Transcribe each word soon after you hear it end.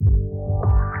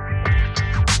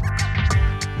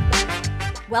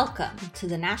Welcome to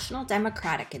the National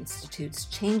Democratic Institute's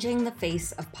Changing the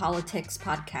Face of Politics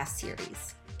podcast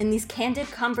series. In these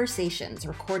candid conversations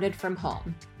recorded from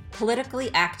home, politically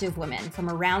active women from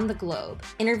around the globe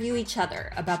interview each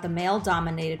other about the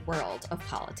male-dominated world of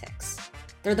politics.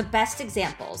 They're the best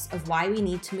examples of why we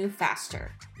need to move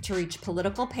faster to reach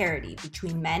political parity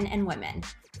between men and women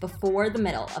before the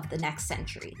middle of the next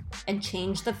century and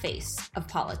change the face of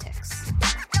politics.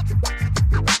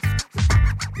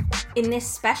 In this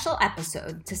special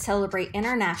episode to celebrate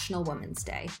International Women's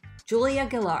Day, Julia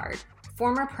Gillard,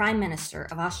 former Prime Minister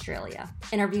of Australia,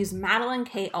 interviews Madeleine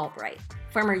K. Albright,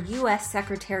 former U.S.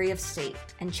 Secretary of State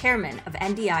and chairman of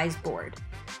NDI's board,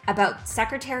 about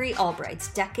Secretary Albright's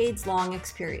decades-long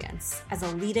experience as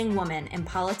a leading woman in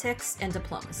politics and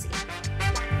diplomacy.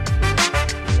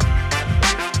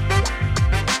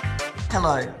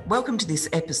 Hello, welcome to this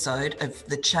episode of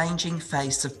the Changing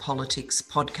Face of Politics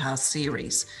podcast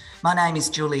series. My name is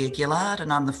Julia Gillard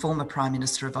and I'm the former Prime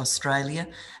Minister of Australia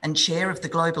and Chair of the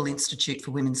Global Institute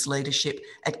for Women's Leadership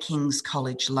at King's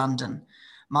College London.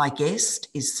 My guest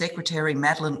is Secretary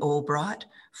Madeleine Albright,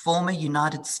 former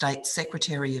United States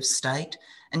Secretary of State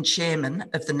and Chairman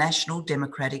of the National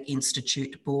Democratic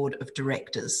Institute Board of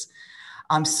Directors.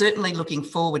 I'm certainly looking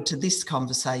forward to this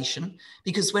conversation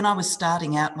because when I was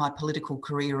starting out my political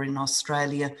career in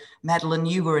Australia, Madeleine,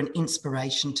 you were an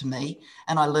inspiration to me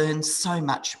and I learned so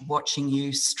much watching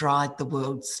you stride the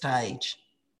world stage.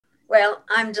 Well,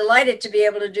 I'm delighted to be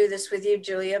able to do this with you,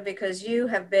 Julia, because you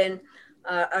have been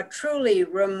a truly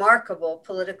remarkable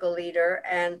political leader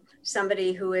and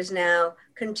somebody who is now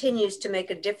continues to make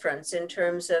a difference in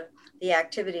terms of the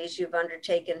activities you've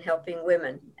undertaken helping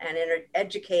women and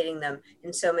educating them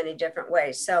in so many different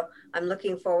ways. So I'm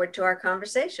looking forward to our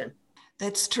conversation.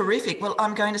 That's terrific. Well,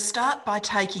 I'm going to start by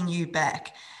taking you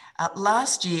back.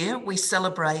 Last year, we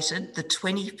celebrated the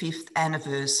 25th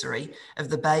anniversary of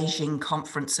the Beijing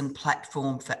Conference and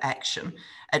Platform for Action,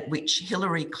 at which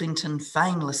Hillary Clinton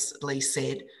famously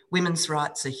said, "Women's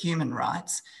rights are human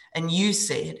rights," and you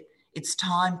said, "It's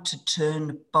time to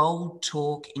turn bold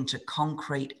talk into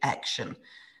concrete action."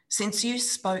 Since you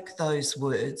spoke those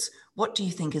words, what do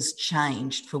you think has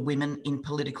changed for women in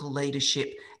political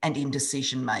leadership and in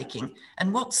decision-making?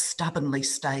 And what stubbornly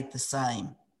stayed the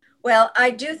same? Well, I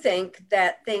do think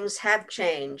that things have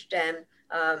changed, and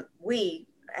we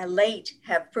late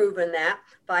have proven that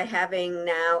by having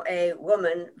now a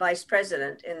woman vice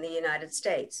president in the United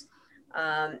States.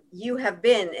 You have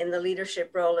been in the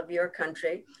leadership role of your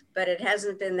country, but it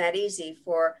hasn't been that easy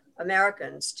for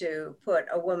Americans to put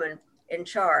a woman in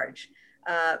charge.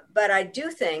 But I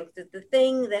do think that the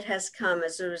thing that has come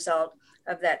as a result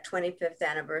of that 25th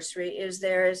anniversary is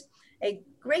there is a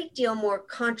great deal more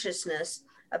consciousness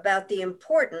about the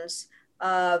importance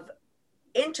of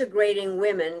integrating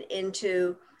women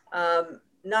into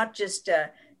not just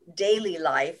daily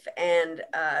life and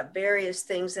various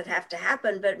things that have to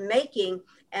happen, but making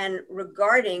and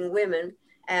regarding women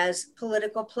as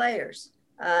political players.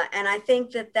 And I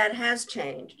think that that has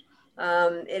changed.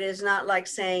 It is not like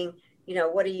saying,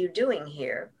 what are you doing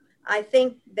here? I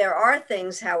think there are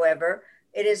things, however,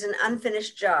 it is an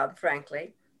unfinished job,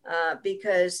 frankly,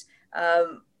 because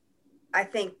I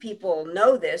think people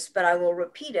know this, but I will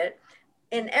repeat it.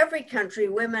 In every country,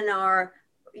 women are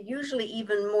usually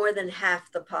even more than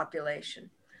half the population.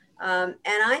 And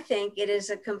I think it is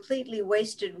a completely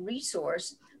wasted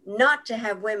resource not to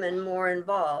have women more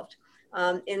involved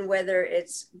in whether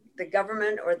it's the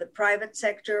government or the private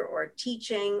sector or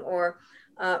teaching or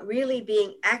really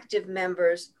being active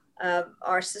members of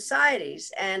our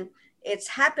societies. And it's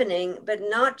happening, but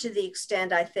not to the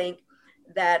extent, I think,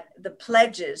 that the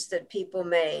pledges that people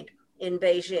made in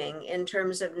Beijing in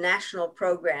terms of national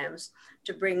programs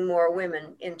to bring more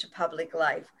women into public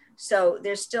life. So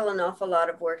there's still an awful lot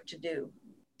of work to do.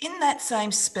 In that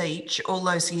same speech all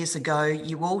those years ago,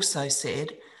 you also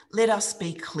said, "Let us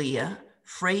be clear,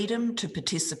 freedom to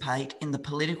participate in the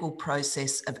political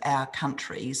process of our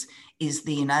countries is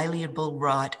the inalienable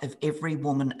right of every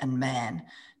woman and man.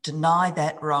 Deny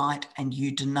that right and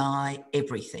you deny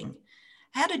everything."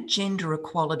 How did gender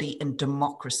equality and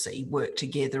democracy work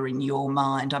together in your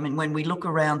mind? I mean, when we look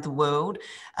around the world,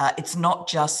 it's not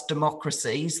just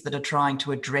democracies that are trying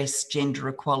to address gender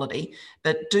equality,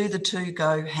 but do the two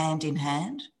go hand in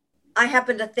hand? I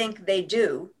happen to think they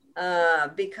do,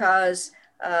 because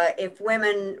if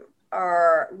women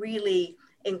are really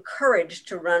encouraged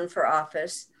to run for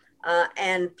office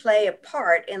and play a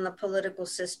part in the political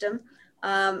system,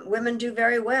 women do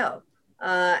very well.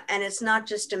 And it's not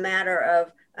just a matter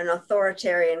of an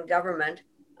authoritarian government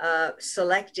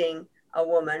selecting a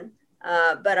woman,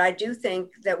 but I do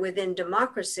think that within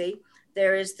democracy,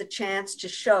 there is the chance to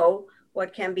show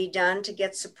what can be done to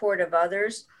get support of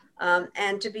others,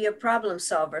 and to be a problem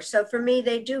solver. So for me,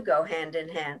 they do go hand in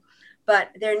hand. But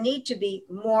there need to be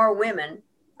more women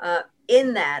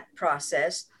in that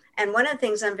process. And one of the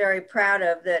things I'm very proud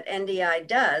of that NDI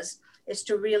does is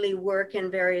to really work in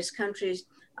various countries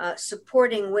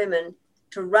supporting women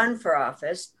to run for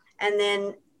office, and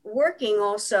then working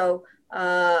also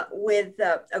with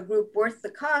a group worth the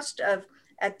cost of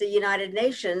at the United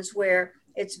Nations, where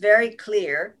it's very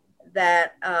clear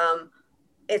that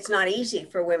it's not easy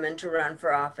for women to run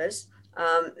for office,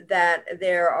 that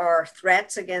there are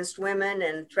threats against women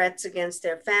and threats against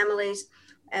their families.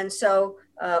 And so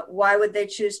why would they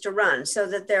choose to run? So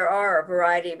that there are a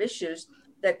variety of issues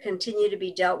that continue to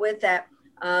be dealt with that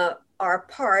are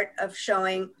part of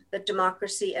showing that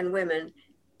democracy and women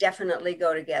definitely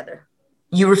go together.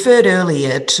 You referred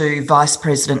earlier to Vice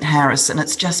President Harris, and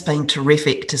it's just been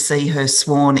terrific to see her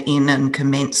sworn in and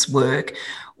commence work.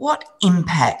 What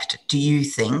impact do you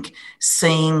think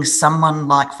seeing someone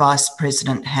like Vice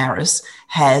President Harris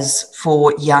has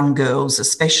for young girls,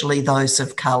 especially those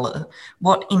of colour?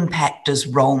 What impact does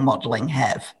role modelling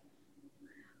have?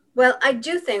 Well, I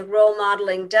do think role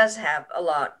modeling does have a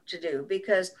lot to do,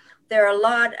 because there are a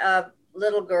lot of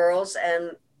little girls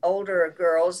and older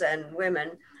girls and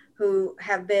women who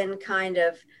have been kind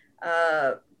of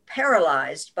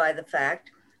paralyzed by the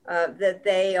fact that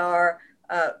they are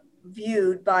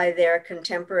viewed by their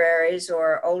contemporaries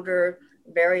or older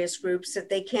various groups that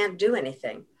they can't do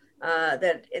anything,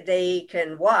 that they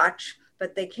can watch,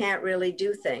 but they can't really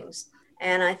do things.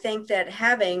 And I think that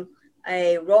having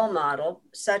a role model,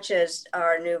 such as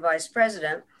our new vice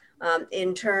president,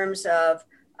 in terms of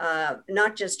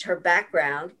not just her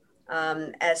background,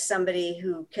 as somebody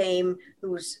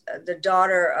who's the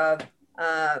daughter of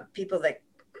people that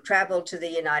traveled to the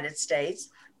United States,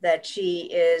 that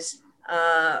she is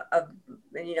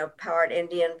part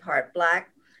Indian, part Black,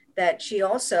 that she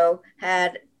also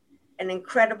had an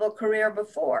incredible career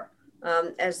before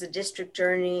as the district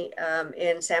attorney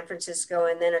in San Francisco,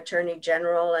 and then attorney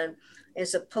general, and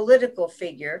is a political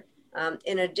figure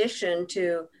in addition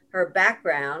to her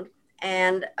background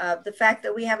and the fact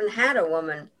that we haven't had a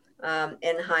woman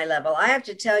in high level. I have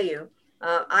to tell you,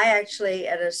 I actually,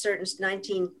 at a certain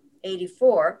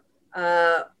 1984,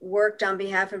 worked on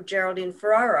behalf of Geraldine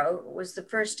Ferraro. It was the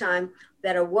first time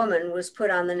that a woman was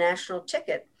put on the national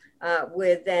ticket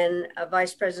with then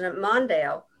Vice President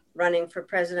Mondale running for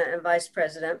president and vice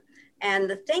president. And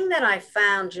the thing that I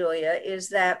found, Julia, is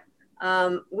that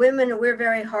women, we're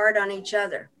very hard on each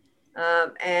other.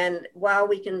 And while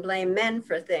we can blame men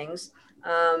for things,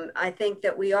 I think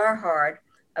that we are hard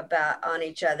on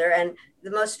each other. And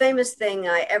the most famous thing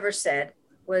I ever said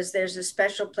was, there's a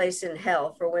special place in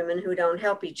hell for women who don't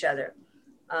help each other.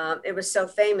 It was so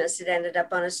famous, it ended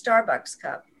up on a Starbucks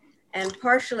cup. And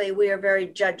partially, we are very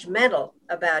judgmental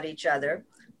about each other.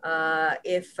 I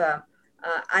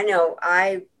know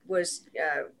I was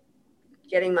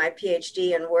getting my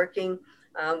PhD and working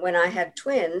when I had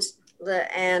twins.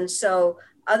 And so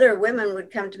other women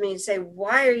would come to me and say,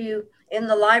 why are you in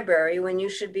the library when you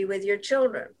should be with your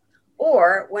children?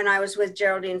 Or when I was with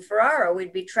Geraldine Ferraro,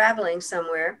 we'd be traveling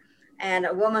somewhere and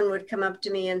a woman would come up to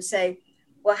me and say,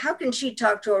 well, how can she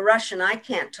talk to a Russian? I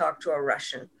can't talk to a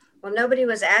Russian. Well, nobody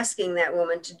was asking that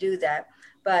woman to do that.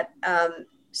 But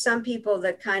some people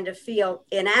that kind of feel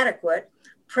inadequate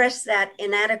press that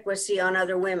inadequacy on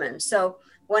other women. So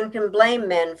one can blame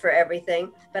men for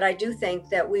everything, but I do think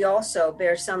that we also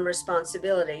bear some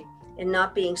responsibility in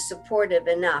not being supportive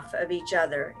enough of each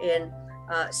other in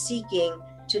seeking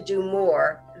to do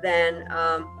more than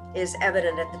is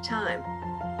evident at the time.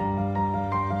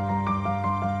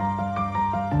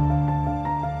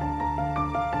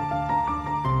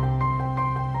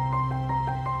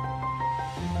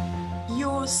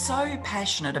 You're so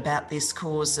passionate about this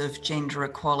cause of gender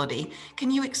equality.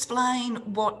 Can you explain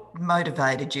what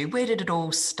motivated you? Where did it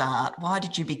all start? Why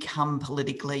did you become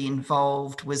politically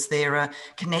involved? Was there a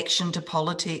connection to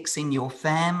politics in your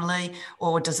family,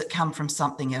 or does it come from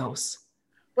something else?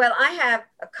 Well, I have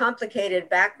a complicated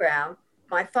background.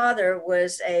 My father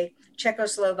was a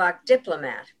Czechoslovak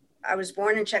diplomat. I was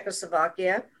born in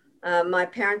Czechoslovakia. My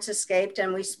parents escaped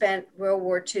and we spent World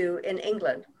War II in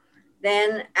England.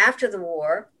 Then after the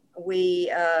war,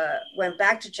 we went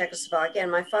back to Czechoslovakia,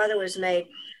 and my father was made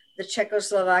the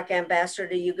Czechoslovak ambassador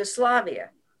to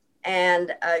Yugoslavia.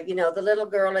 And, the little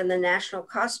girl in the national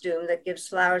costume that gives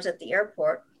flowers at the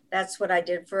airport, that's what I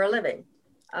did for a living.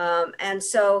 And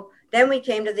so then we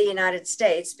came to the United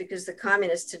States because the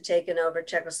communists had taken over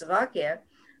Czechoslovakia.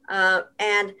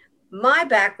 And my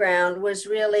background was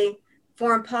really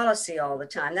foreign policy all the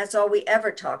time. That's all we ever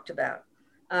talked about.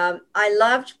 I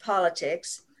loved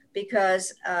politics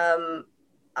because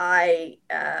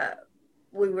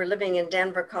we were living in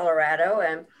Denver, Colorado,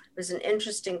 and it was an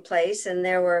interesting place. And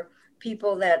there were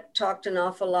people that talked an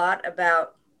awful lot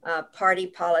about party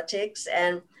politics.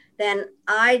 And then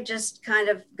I just kind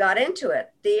of got into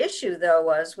it. The issue, though,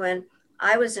 was when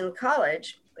I was in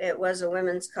college, it was a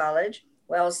women's college,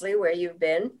 Wellesley, where you've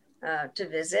been to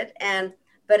visit.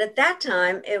 But at that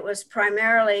time, it was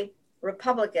primarily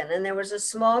Republican, and there was a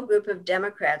small group of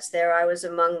Democrats there. I was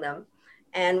among them.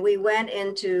 And we went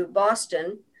into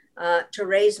Boston to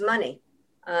raise money.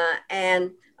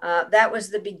 That was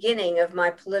the beginning of my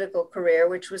political career,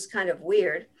 which was kind of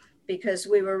weird because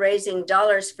we were raising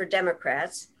dollars for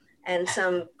Democrats. And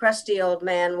some crusty old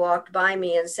man walked by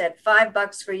me and said,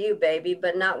 $5 for you, baby,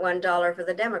 but not $1 for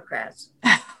the Democrats.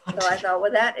 So I thought,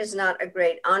 well, that is not a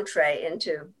great entree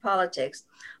into politics.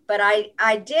 But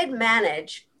I did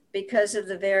manage, because of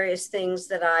the various things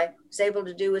that I was able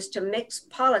to do, is to mix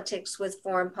politics with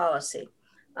foreign policy.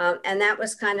 And that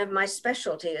was kind of my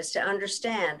specialty, is to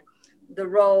understand the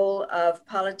role of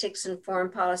politics and foreign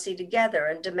policy together,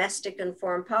 and domestic and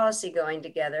foreign policy going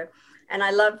together. And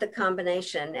I love the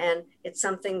combination, and it's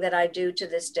something that I do to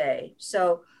this day.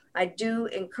 So I do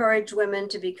encourage women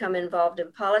to become involved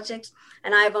in politics.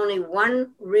 And I have only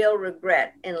one real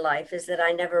regret in life, is that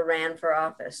I never ran for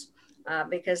office,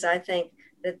 because I think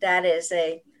that is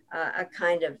a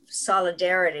kind of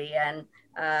solidarity, and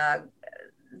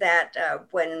that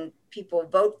when people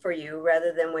vote for you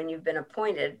rather than when you've been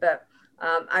appointed. But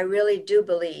I really do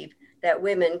believe that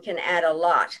women can add a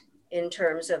lot in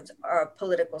terms of our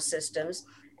political systems,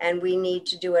 and we need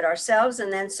to do it ourselves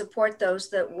and then support those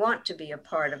that want to be a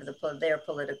part of their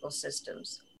political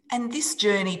systems. And this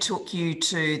journey took you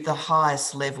to the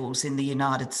highest levels in the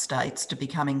United States, to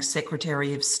becoming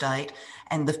Secretary of State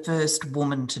and the first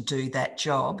woman to do that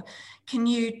job. Can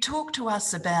you talk to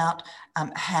us about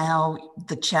how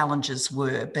the challenges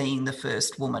were being the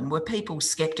first woman? Were people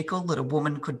sceptical that a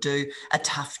woman could do a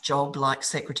tough job like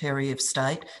Secretary of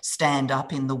State, stand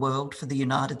up in the world for the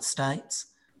United States?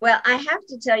 Well, I have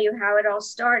to tell you how it all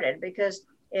started, because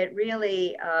it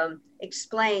really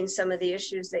explains some of the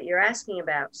issues that you're asking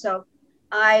about. So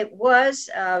I was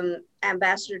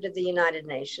ambassador to the United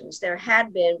Nations. There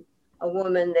had been a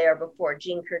woman there before,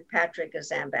 Jean Kirkpatrick,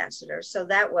 as ambassador. So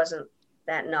that wasn't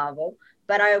that novel.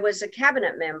 But I was a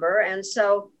cabinet member. And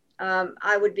so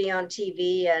I would be on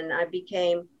TV, and I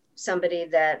became somebody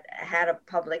that had a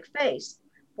public face.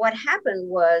 What happened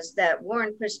was that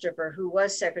Warren Christopher, who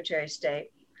was Secretary of State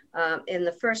in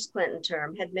the first Clinton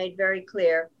term, had made very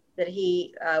clear that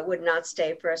he would not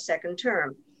stay for a second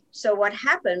term. So what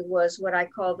happened was what I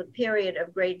call the period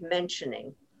of great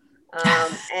mentioning.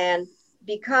 And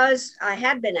because I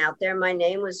had been out there, my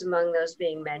name was among those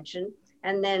being mentioned.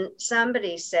 And then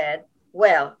somebody said,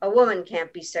 well, a woman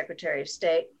can't be Secretary of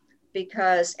State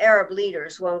because Arab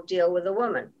leaders won't deal with a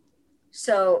woman.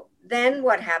 So then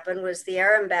what happened was the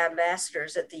Arab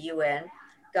ambassadors at the UN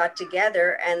got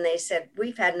together and they said,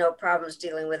 we've had no problems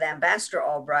dealing with Ambassador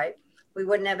Albright. We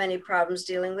wouldn't have any problems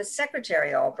dealing with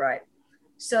Secretary Albright.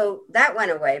 So that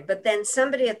went away. But then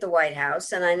somebody at the White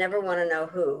House, and I never want to know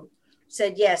who,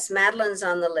 said, yes, Madeleine's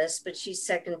on the list, but she's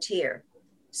second tier.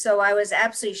 So I was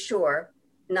absolutely sure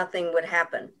nothing would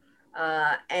happen.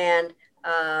 And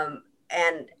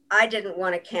I didn't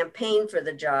want to campaign for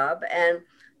the job. And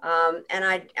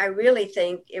I really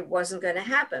think it wasn't going to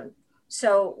happen.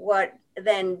 So what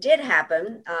then did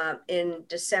happen in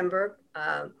December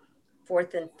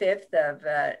 4th and 5th of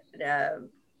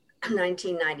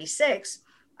 1996,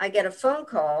 I get a phone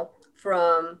call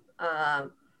from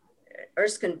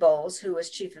Erskine Bowles, who was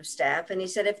chief of staff. And he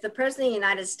said, if the president of the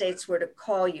United States were to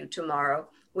call you tomorrow,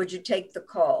 would you take the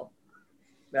call?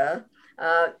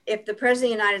 If the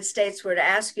president of the United States were to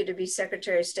ask you to be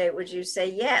Secretary of State, would you say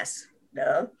yes?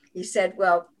 No. He said,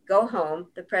 well, go home.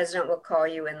 The president will call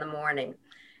you in the morning.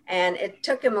 And it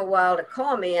took him a while to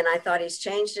call me, and I thought he's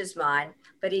changed his mind,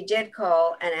 but he did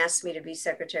call and ask me to be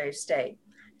Secretary of State.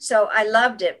 So I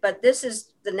loved it, but this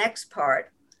is the next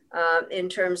part in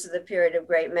terms of the period of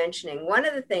great mentioning. One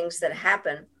of the things that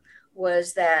happened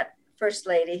was that First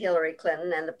Lady Hillary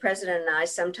Clinton and the president and I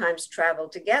sometimes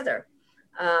traveled together,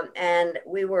 and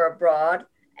we were abroad,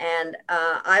 and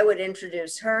I would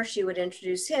introduce her, she would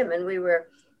introduce him, and we were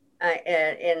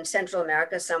in Central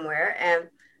America somewhere. And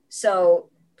so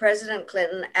President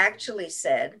Clinton actually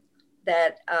said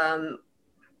that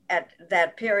at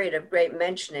that period of great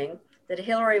mentioning, that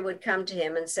Hillary would come to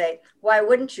him and say, why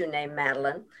wouldn't you name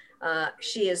Madeleine?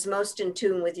 She is most in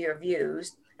tune with your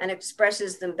views and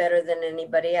expresses them better than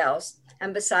anybody else.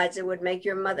 And besides, it would make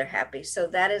your mother happy. So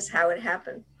that is how it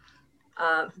happened.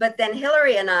 But then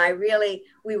Hillary and I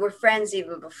we were friends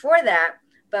even before that,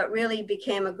 but really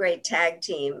became a great tag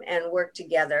team and worked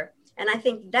together. And I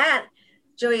think that,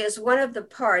 Julia, is one of the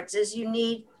parts is you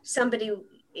need somebody,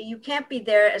 you can't be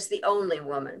there as the only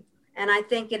woman. And I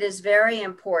think it is very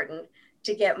important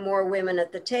to get more women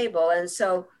at the table. And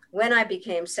so when I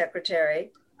became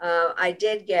secretary, I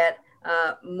did get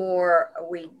more,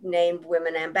 we named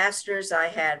women ambassadors. I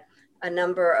had a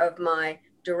number of my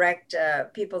direct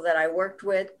people that I worked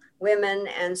with, women.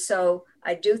 And so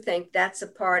I do think that's a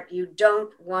part, you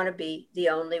don't want to be the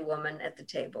only woman at the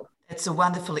table. It's a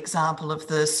wonderful example of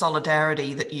the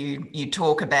solidarity that you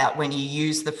talk about when you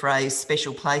use the phrase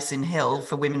special place in hell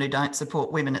for women who don't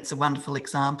support women. It's a wonderful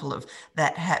example of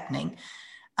that happening.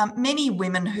 Many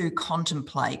women who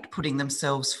contemplate putting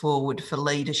themselves forward for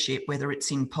leadership, whether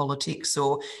it's in politics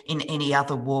or in any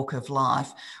other walk of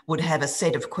life, would have a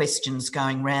set of questions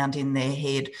going round in their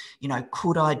head. You know,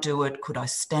 could I do it? Could I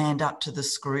stand up to the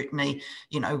scrutiny?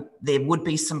 You know, there would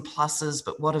be some pluses,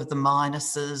 but what are the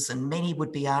minuses? And many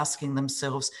would be asking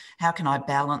themselves, how can I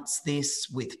balance this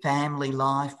with family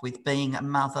life, with being a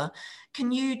mother? Can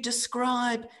you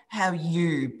describe how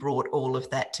you brought all of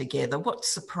that together? What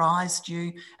surprised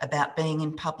you about being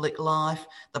in public life,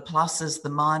 the pluses, the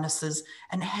minuses,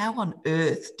 and how on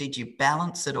earth did you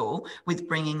balance it all with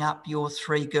bringing up your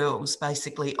 3 girls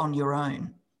basically on your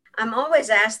own? I'm always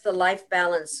asked the life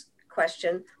balance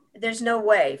question. There's no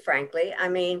way, frankly. I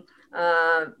mean,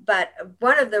 but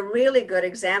one of the really good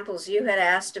examples you had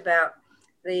asked about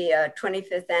the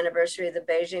 25th anniversary of the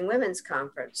Beijing Women's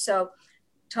Conference. So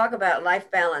talk about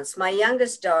life balance. My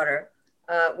youngest daughter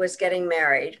was getting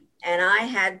married, and I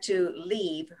had to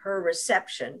leave her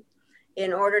reception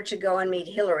in order to go and meet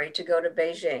Hillary to go to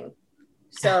Beijing.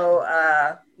 So,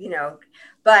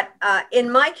 but in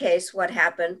my case, what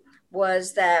happened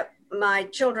was that my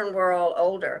children were all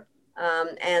older.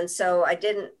 And so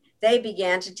they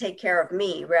began to take care of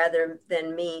me rather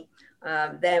than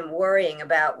them worrying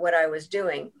about what I was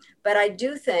doing. But I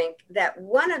do think that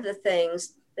one of the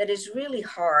things that is really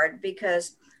hard,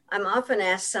 because I'm often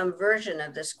asked some version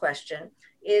of this question,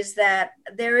 is that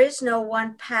there is no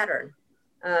one pattern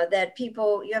that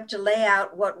you have to lay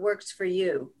out what works for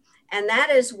you. And that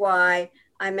is why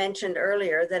I mentioned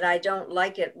earlier that I don't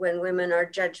like it when women are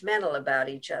judgmental about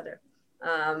each other.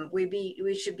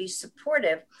 We should be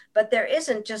supportive, but there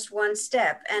isn't just one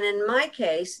step. And in my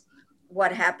case,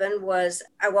 what happened was,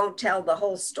 I won't tell the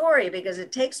whole story because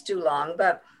it takes too long,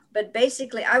 but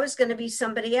basically I was going to be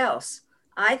somebody else.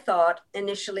 I thought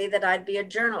initially that I'd be a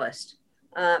journalist.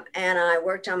 And I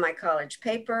worked on my college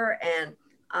paper, and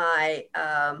I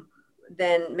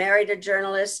then married a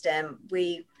journalist, and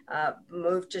we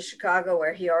moved to Chicago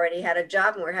where he already had a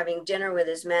job, and we're having dinner with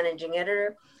his managing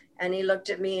editor. And he looked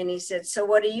at me and he said, "So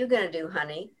what are you going to do,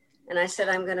 honey?" And I said,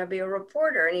 "I'm going to be a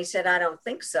reporter." And he said, "I don't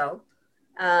think so.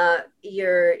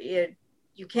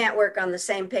 You can't work on the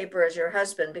same paper as your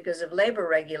husband because of labor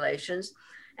regulations."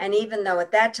 And even though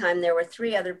at that time there were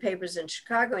 3 other papers in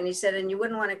Chicago, and he said, "And you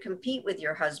wouldn't want to compete with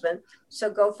your husband, so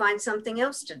go find something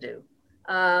else to do."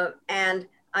 And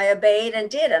I obeyed and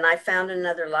did, and I found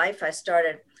another life. I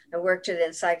worked at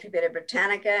Encyclopedia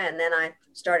Britannica, and then I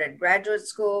started graduate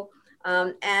school.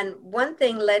 And one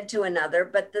thing led to another,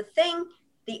 but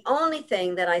the only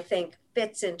thing that I think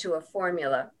fits into a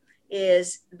formula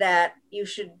is that you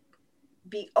should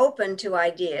be open to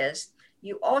ideas.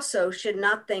 You also should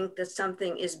not think that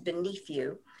something is beneath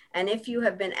you. And if you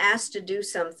have been asked to do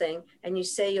something and you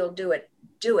say you'll do it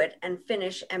and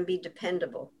finish and be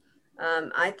dependable.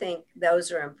 I think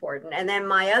those are important. And then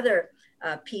my other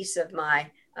piece of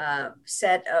my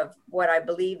set of what I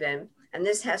believe in, and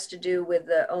this has to do with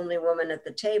the only woman at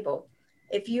the table.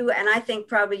 And I think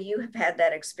probably you have had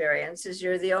that experience, is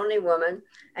you're the only woman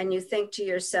and you think to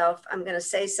yourself, "I'm going to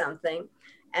say something."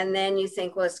 And then you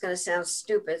think, well, it's going to sound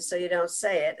stupid, so you don't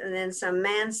say it. And then some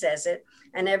man says it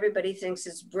and everybody thinks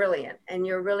it's brilliant and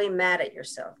you're really mad at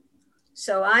yourself.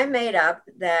 So I made up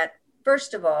that,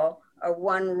 first of all,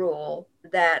 one rule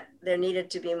that there needed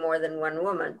to be more than one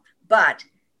woman, but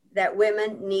that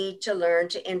women need to learn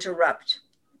to interrupt.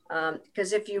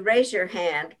 Because if you raise your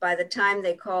hand, by the time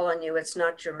they call on you, it's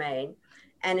not germane.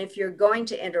 And if you're going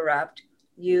to interrupt,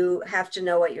 you have to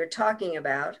know what you're talking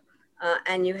about.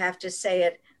 And you have to say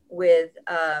it with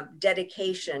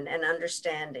dedication and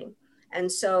understanding.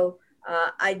 And so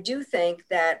I do think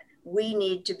that we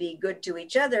need to be good to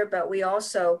each other, but we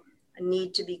also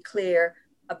need to be clear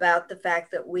about the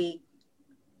fact that we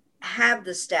have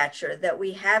the stature, that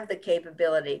we have the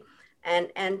capability,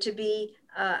 and to be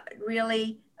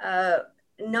really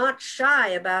not shy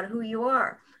about who you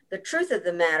are. The truth of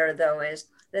the matter, though, is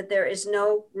that there is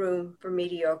no room for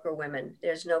mediocre women.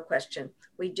 There's no question.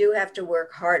 We do have to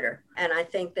work harder. And I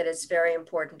think that it's very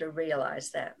important to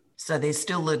realize that. So there's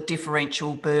still a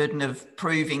differential burden of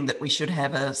proving that we should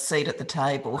have a seat at the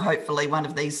table. Hopefully one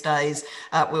of these days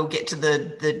we'll get to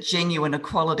the genuine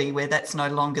equality where that's no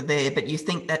longer there. But you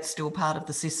think that's still part of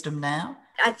the system now?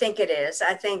 I think it is.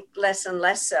 I think less and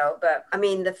less so. But I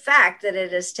mean, the fact that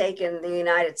it has taken the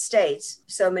United States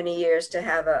so many years to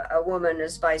have a woman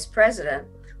as vice president,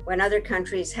 when other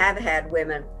countries have had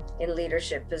women in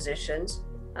leadership positions,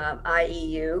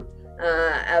 i.e.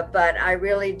 but I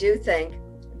really do think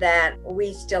that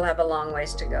we still have a long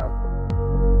ways to go.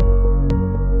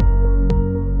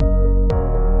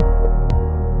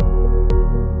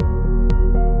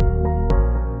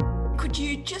 Could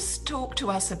you just talk to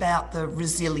us about the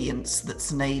resilience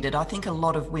that's needed? I think a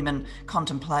lot of women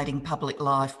contemplating public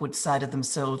life would say to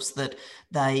themselves that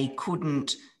they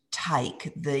couldn't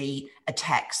take the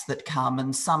attacks that come,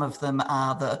 and some of them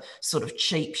are the sort of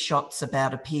cheap shots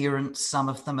about appearance, some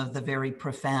of them are the very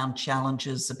profound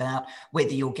challenges about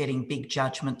whether you're getting big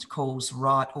judgment calls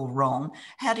right or wrong.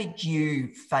 How did you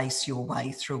face your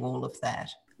way through all of that?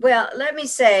 Well, let me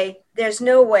say, there's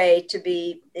no way to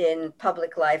be in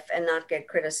public life and not get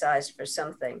criticized for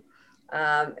something.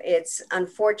 It's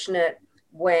unfortunate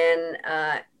when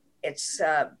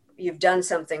you've done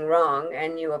something wrong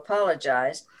and you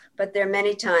apologize, but there are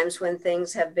many times when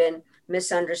things have been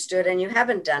misunderstood and you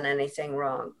haven't done anything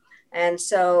wrong. And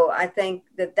so I think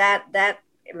that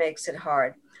makes it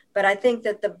hard. But I think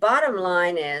that the bottom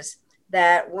line is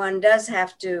that one does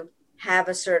have to have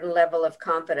a certain level of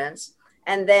confidence.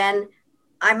 And then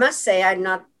I must say,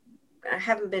 I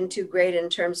haven't been too great in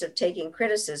terms of taking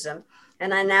criticism.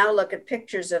 And I now look at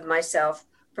pictures of myself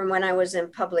from when I was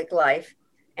in public life.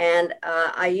 And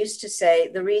I used to say,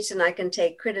 the reason I can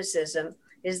take criticism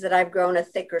is that I've grown a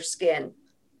thicker skin.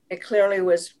 It clearly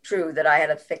was true that I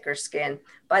had a thicker skin.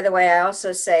 By the way, I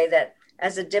also say that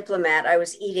as a diplomat, I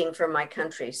was eating for my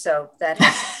country. So that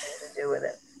has something to do with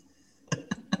it.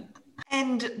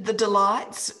 And the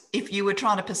delights, if you were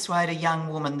trying to persuade a young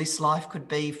woman this life could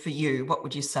be for you, what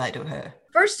would you say to her?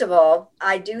 First of all,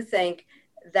 I do think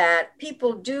that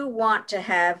people do want to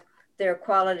have their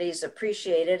qualities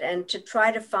appreciated and to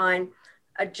try to find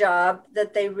a job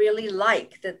that they really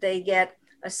like, that they get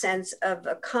a sense of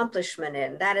accomplishment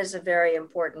in. That is a very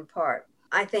important part.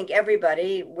 I think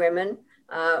everybody, women,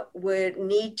 would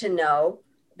need to know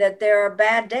that there are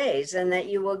bad days and that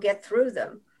you will get through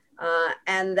them.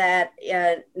 And that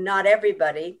not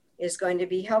everybody is going to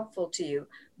be helpful to you.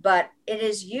 But it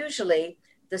is usually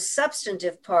the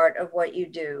substantive part of what you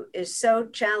do is so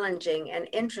challenging and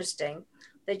interesting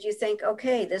that you think,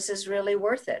 okay, this is really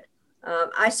worth it.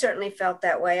 I certainly felt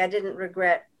that way. I didn't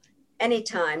regret any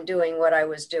time doing what I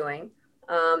was doing.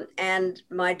 And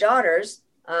my daughters,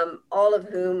 all of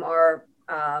whom are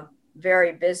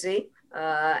very busy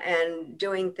and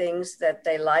doing things that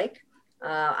they like.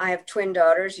 I have twin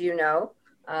daughters, you know.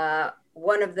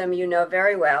 One of them you know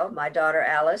very well, my daughter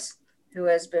Alice, who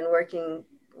has been working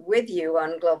with you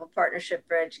on Global Partnership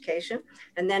for Education.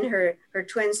 And then her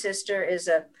twin sister is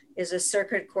a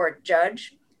circuit court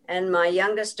judge. And my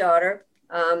youngest daughter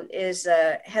is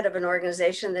head of an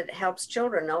organization that helps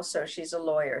children also. She's a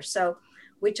lawyer. So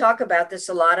we talk about this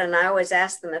a lot. And I always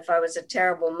ask them if I was a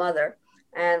terrible mother.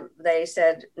 And they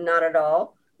said, not at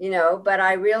all. You know, but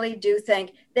I really do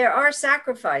think there are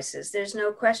sacrifices. There's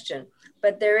no question.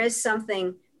 But there is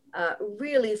something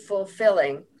really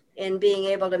fulfilling in being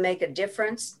able to make a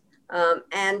difference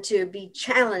and to be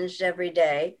challenged every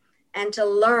day and to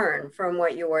learn from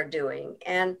what you are doing.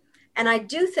 And I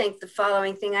do think the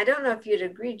following thing, I don't know if you'd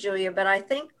agree, Julia, but I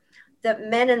think that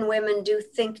men and women do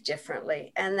think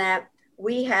differently and that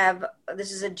we have,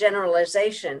 this is a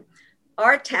generalization,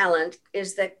 our talent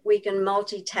is that we can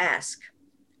multitask.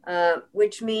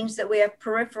 Which means that we have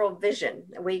peripheral vision.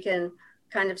 We can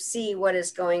kind of see what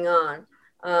is going on.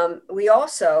 We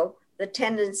also, the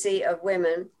tendency of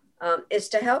women is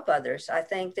to help others. I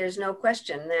think there's no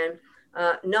question then,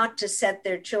 not to set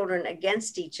their children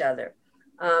against each other.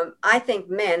 I think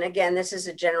men, again, this is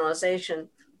a generalization,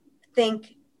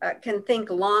 can think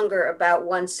longer about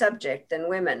one subject than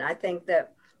women. I think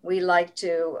that we like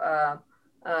to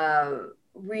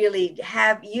really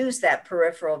use that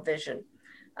peripheral vision.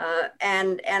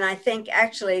 And I think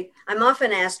actually, I'm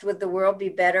often asked, would the world be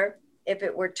better if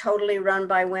it were totally run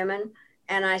by women?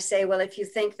 And I say, well, if you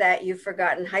think that, you've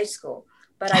forgotten high school.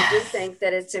 But I do think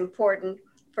that it's important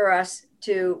for us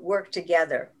to work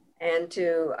together and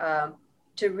to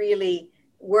really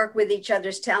work with each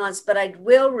other's talents. But I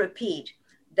will repeat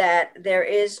that there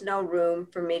is no room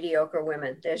for mediocre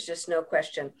women. There's just no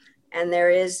question. And there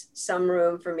is some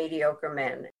room for mediocre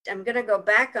men. I'm going to go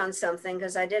back on something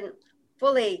because I didn't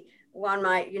fully want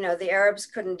the Arabs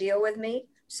couldn't deal with me.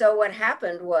 So what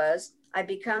happened was I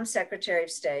become Secretary of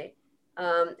State,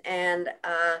 and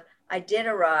I did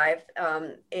arrive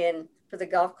for the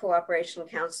Gulf Cooperation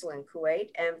Council in Kuwait.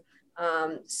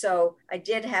 And so I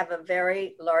did have a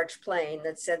very large plane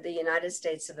that said the United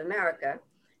States of America.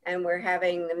 And we're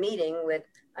having the meeting with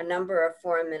a number of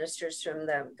foreign ministers from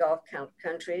the Gulf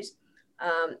countries.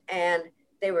 And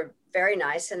they were very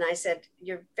nice. And I said,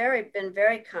 you've been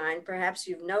very kind. Perhaps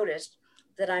you've noticed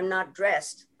that I'm not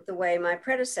dressed the way my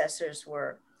predecessors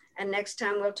were. And next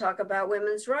time we'll talk about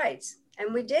women's rights.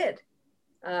 And we did,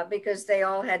 because they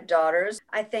all had daughters.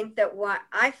 I think that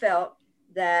I felt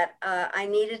that I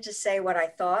needed to say what I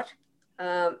thought.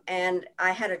 And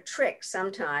I had a trick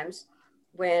sometimes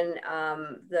when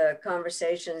the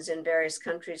conversations in various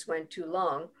countries went too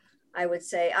long. I would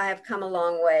say, I have come a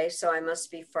long way, so I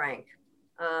must be frank.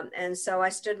 And so I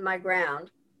stood my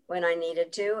ground when I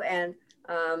needed to, and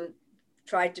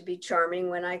tried to be charming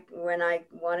when I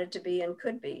wanted to be and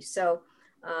could be. So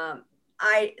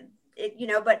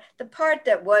but the part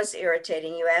that was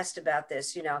irritating, you asked about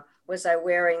this, was I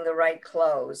wearing the right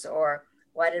clothes, or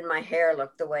why did my hair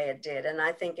look the way it did? And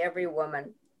I think every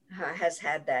woman has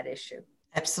had that issue.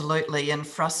 Absolutely, and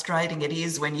frustrating it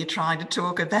is when you're trying to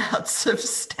talk about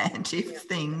substantive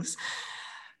things.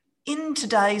 In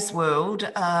today's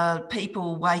world,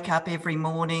 people wake up every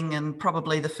morning and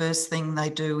probably the first thing they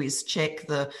do is check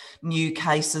the new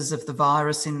cases of the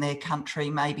virus in their country,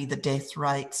 maybe the death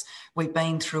rates. We've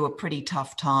been through a pretty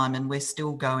tough time and we're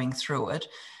still going through it.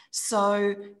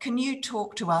 So can you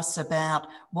talk to us about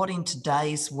what in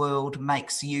today's world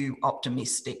makes you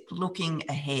optimistic? Looking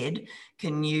ahead,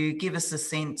 can you give us a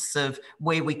sense of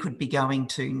where we could be going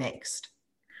to next?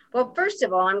 Well, first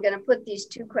of all, I'm going to put these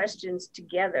two questions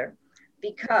together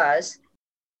because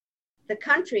the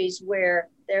countries where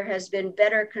there has been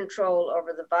better control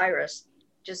over the virus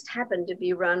just happen to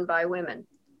be run by women.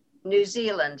 New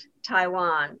Zealand,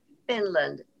 Taiwan,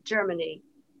 Finland, Germany,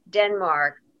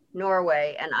 Denmark,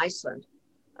 Norway, and Iceland.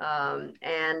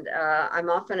 I'm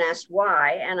often asked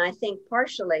why, and I think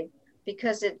partially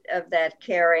because of that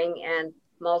caring and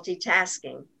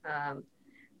multitasking.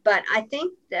 But I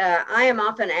think I am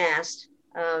often asked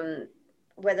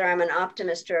whether I'm an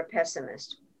optimist or a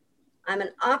pessimist. I'm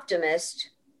an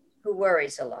optimist who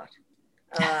worries a lot.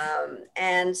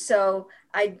 And so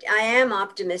I am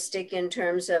optimistic in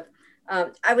terms of,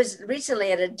 I was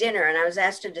recently at a dinner and I was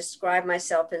asked to describe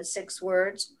myself in 6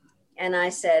 words. And I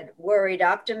said, worried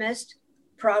optimist,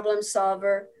 problem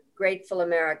solver, grateful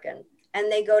American.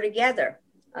 And they go together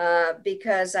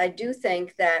because I do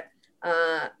think that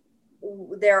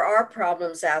there are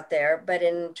problems out there, but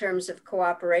in terms of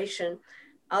cooperation,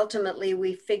 ultimately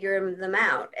we figure them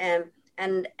out. And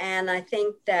I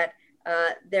think that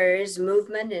there is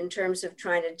movement in terms of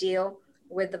trying to deal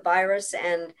with the virus,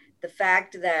 and the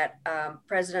fact that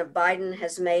President Biden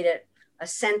has made it a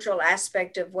central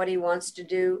aspect of what he wants to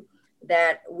do,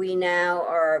 that we now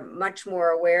are much more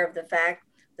aware of the fact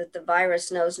that the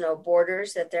virus knows no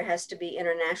borders, that there has to be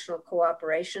international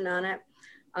cooperation on it.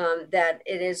 That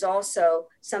it is also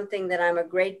something that I'm a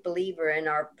great believer in,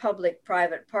 our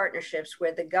public-private partnerships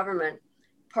where the government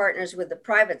partners with the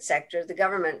private sector. The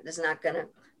government is not going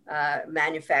to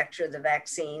manufacture the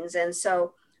vaccines. And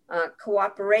so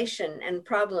cooperation and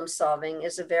problem solving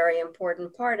is a very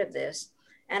important part of this.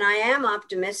 And I am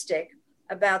optimistic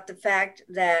about the fact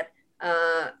that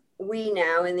we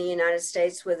now in the United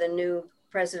States with a new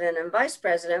president and vice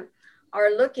president are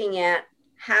looking at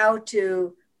how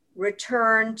to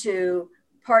return to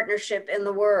partnership in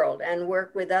the world and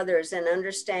work with others and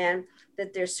understand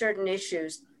that there's certain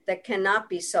issues that cannot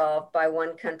be solved by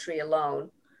one country alone.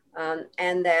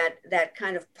 And that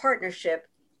kind of partnership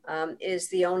is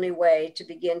the only way to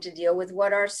begin to deal with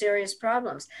what are serious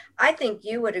problems. I think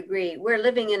you would agree, we're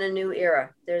living in a new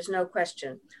era. There's no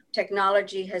question.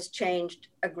 Technology has changed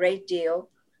a great deal.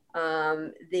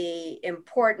 The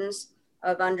importance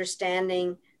of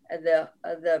understanding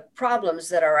the problems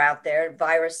that are out there,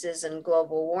 viruses and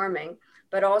global warming,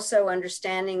 but also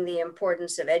understanding the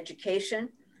importance of education,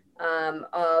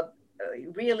 of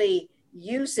really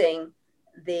using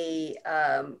the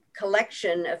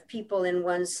collection of people in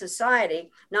one's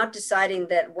society, not deciding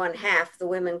that one half, the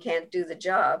women can't do the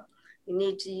job. You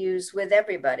need to use with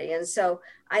everybody. And so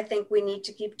I think we need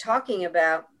to keep talking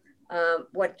about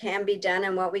what can be done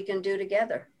and what we can do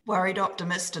together. Worried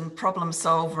optimist and problem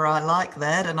solver. I like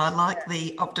that. And I like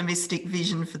the optimistic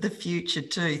vision for the future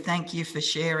too. Thank you for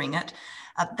sharing it.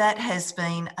 That has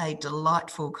been a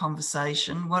delightful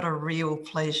conversation. What a real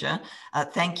pleasure.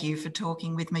 Thank you for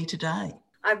talking with me today.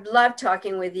 I've loved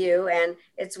talking with you, and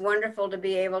it's wonderful to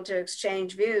be able to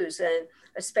exchange views, and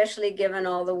especially given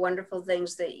all the wonderful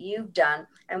things that you've done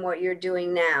and what you're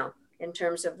doing now in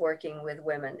terms of working with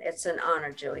women. It's an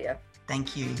honor, Julia.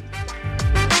 Thank you.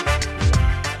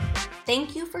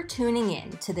 Thank you for tuning in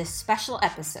to this special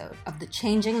episode of the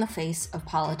Changing the Face of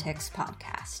Politics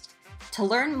podcast. To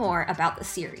learn more about the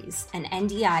series and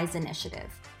NDI's initiative,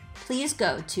 please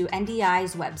go to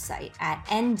NDI's website at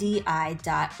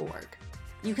ndi.org.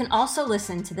 You can also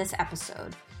listen to this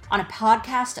episode on a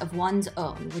podcast of one's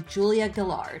own with Julia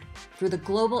Gillard through the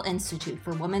Global Institute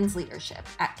for Women's Leadership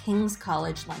at King's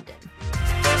College London.